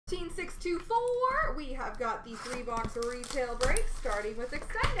16624. We have got the 3-box retail break starting with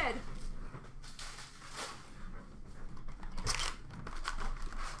extended.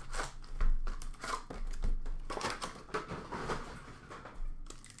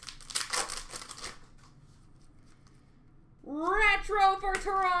 Retro for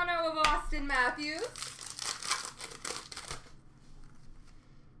Toronto of Austin Matthews.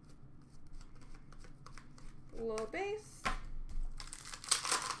 Low base.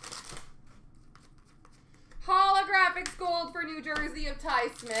 Holographics gold for New Jersey of Ty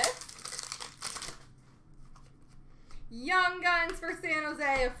Smith. Young Guns for San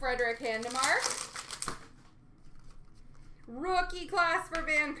Jose of Frederick Handemark. Rookie class for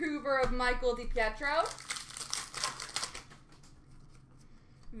Vancouver of Michael DiPietro.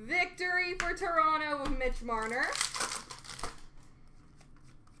 Victory for Toronto of Mitch Marner.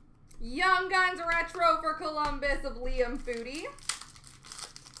 Young Guns retro for Columbus of Liam Foudy.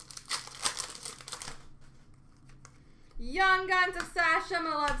 Young Guns of Sasha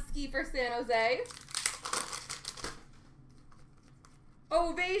Milevsky for San Jose.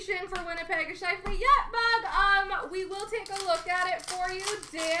 Ovation for Winnipeg of Scheifele. Yeah, Bug, we will take a look at it for you.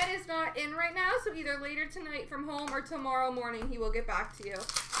 Dan is not in right now, so either later tonight from home or tomorrow morning he will get back to you.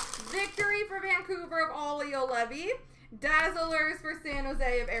 Victory for Vancouver of Ollie O'Levy. Dazzlers for San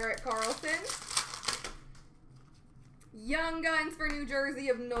Jose of Erik Karlsson. Young Guns for New Jersey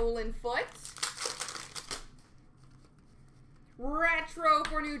of Nolan Foote. Retro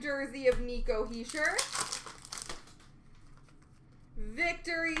for New Jersey of Nico Hischier.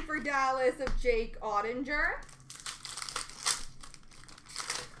 Victory for Dallas of Jake Ottinger.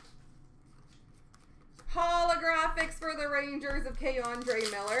 Holographics for the Rangers of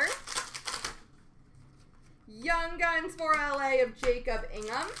Keandre Miller. Young Guns for LA of Jacob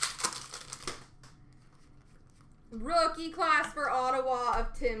Ingham. Rookie class for Ottawa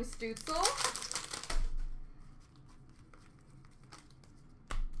of Tim Stützle.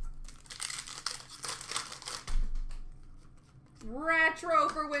 Retro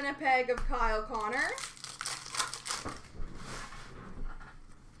for Winnipeg of Kyle Connor.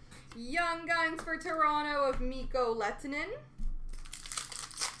 Young Guns for Toronto of Mikko Lehtinen.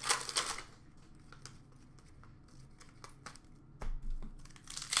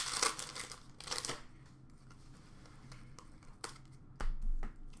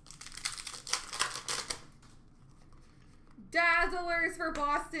 Dazzlers for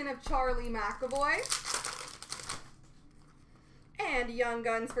Boston of Charlie McAvoy. And Young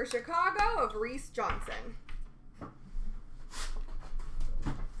Guns for Chicago of Reese Johnson.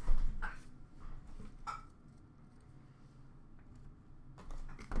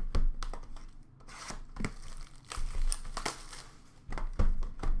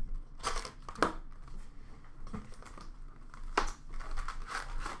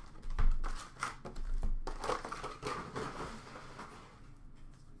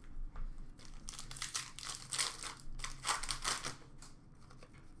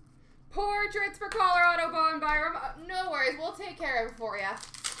 Portraits for Colorado, Bowen Byram. No worries, we'll take care of it for you.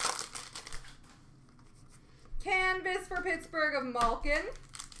 Canvas for Pittsburgh of Malkin.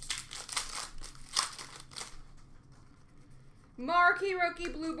 Marquee rookie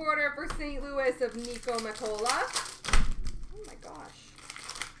blue border for St. Louis of Nico Mikola. Oh my gosh.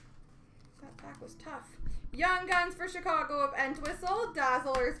 That pack was tough. Young Guns for Chicago of Entwistle.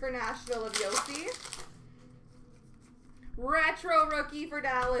 Dazzlers for Nashville of Yossi. Retro rookie for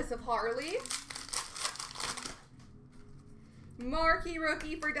Dallas of Harley. Marquee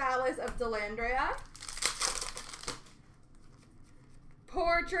rookie for Dallas of Dellandrea.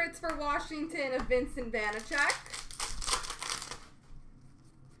 Portraits for Washington of Vincent Vanacek.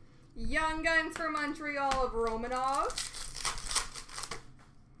 Young Guns for Montreal of Romanov.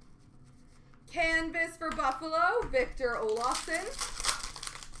 Canvas for Buffalo, Victor Olofsson.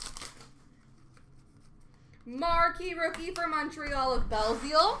 Marquee rookie for Montreal of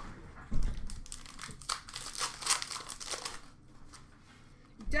Belzile.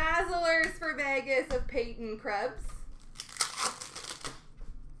 Dazzlers for Vegas of Peyton Krebs.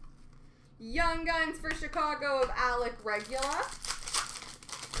 Young Guns for Chicago of Alec Regula.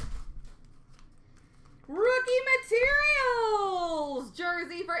 Rookie Materials!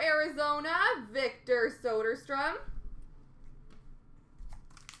 Jersey for Arizona, Victor Soderstrom.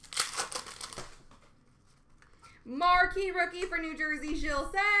 Marquee rookie for New Jersey,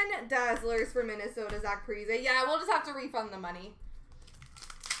 Gilles Sen. Dazzlers for Minnesota, Zach Parise. Yeah, we'll just have to refund the money.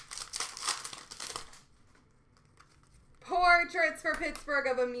 Portraits for Pittsburgh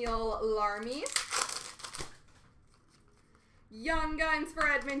of Emil Larmy. Young Guns for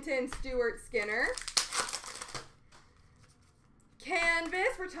Edmonton, Stuart Skinner.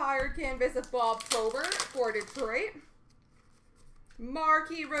 Canvas for retired canvas of Bob Probert for Detroit.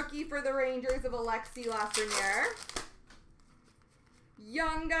 Marquee rookie for the Rangers of Alexis Lafreniere.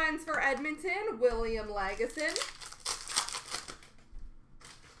 Young Guns for Edmonton, William Lagesson.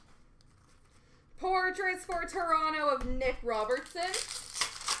 Portraits for Toronto of Nick Robertson.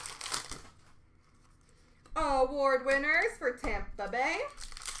 Award winners for Tampa Bay.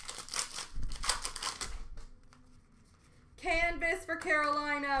 Canvas for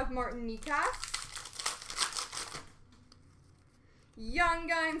Carolina of Martin Necas. Young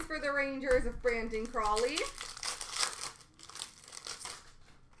Guns for the Rangers of Brandon Crawley.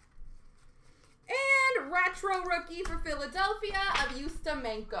 And retro rookie for Philadelphia of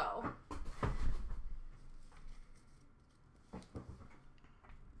Ustamenko.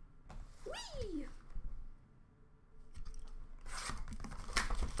 Whee!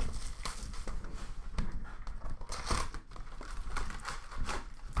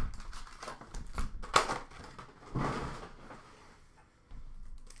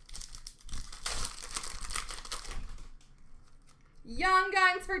 Young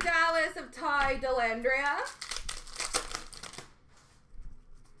Guns for Dallas of Ty Dellandrea.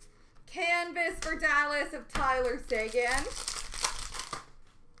 Canvas for Dallas of Tyler Seguin.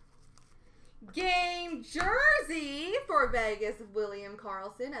 Game jersey for Vegas of William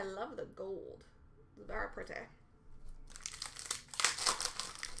Karlsson. I love the gold. It's very pretty.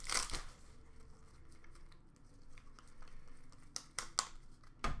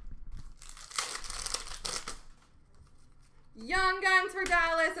 Young Guns for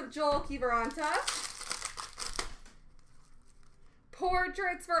Dallas of Joel Kiviranta.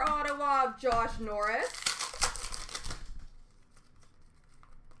 Portraits for Ottawa of Josh Norris.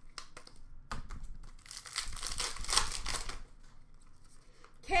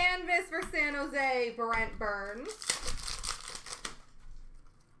 Canvas for San Jose, Brent Burns.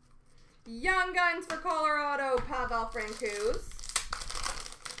 Young Guns for Colorado, Pavel Francouz.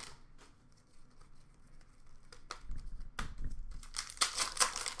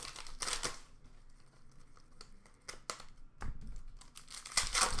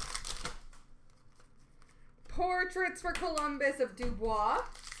 Portraits for Columbus of Dubois.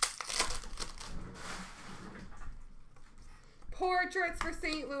 Portraits for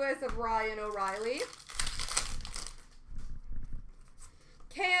St. Louis of Ryan O'Reilly.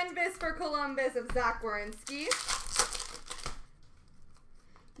 Canvas for Columbus of Zach Werenski.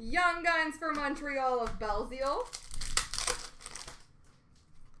 Young Guns for Montreal of Belzile.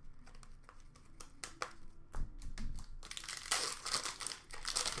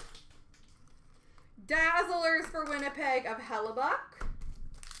 Dazzlers for Winnipeg of Hellebuck.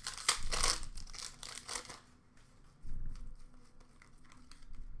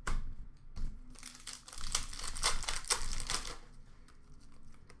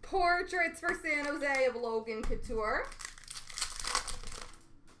 Portraits for San Jose of Logan Couture.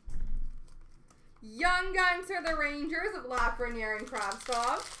 Young Guns for the Rangers of Lafreniere and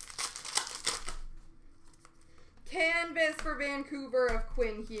Kravtsov. Canvas for Vancouver of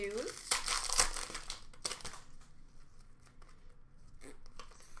Quinn Hughes.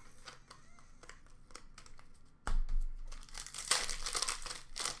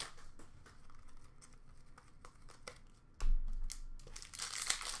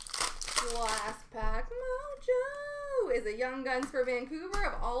 Last pack mojo is a Young Guns for Vancouver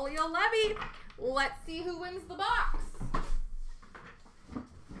of Ollie Levy. Let's see who wins the box.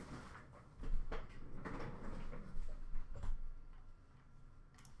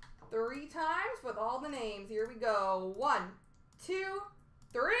 Three times with all the names. Here we go. 1, 2,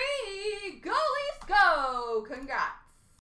 3. Go Leafs, go! Congrats.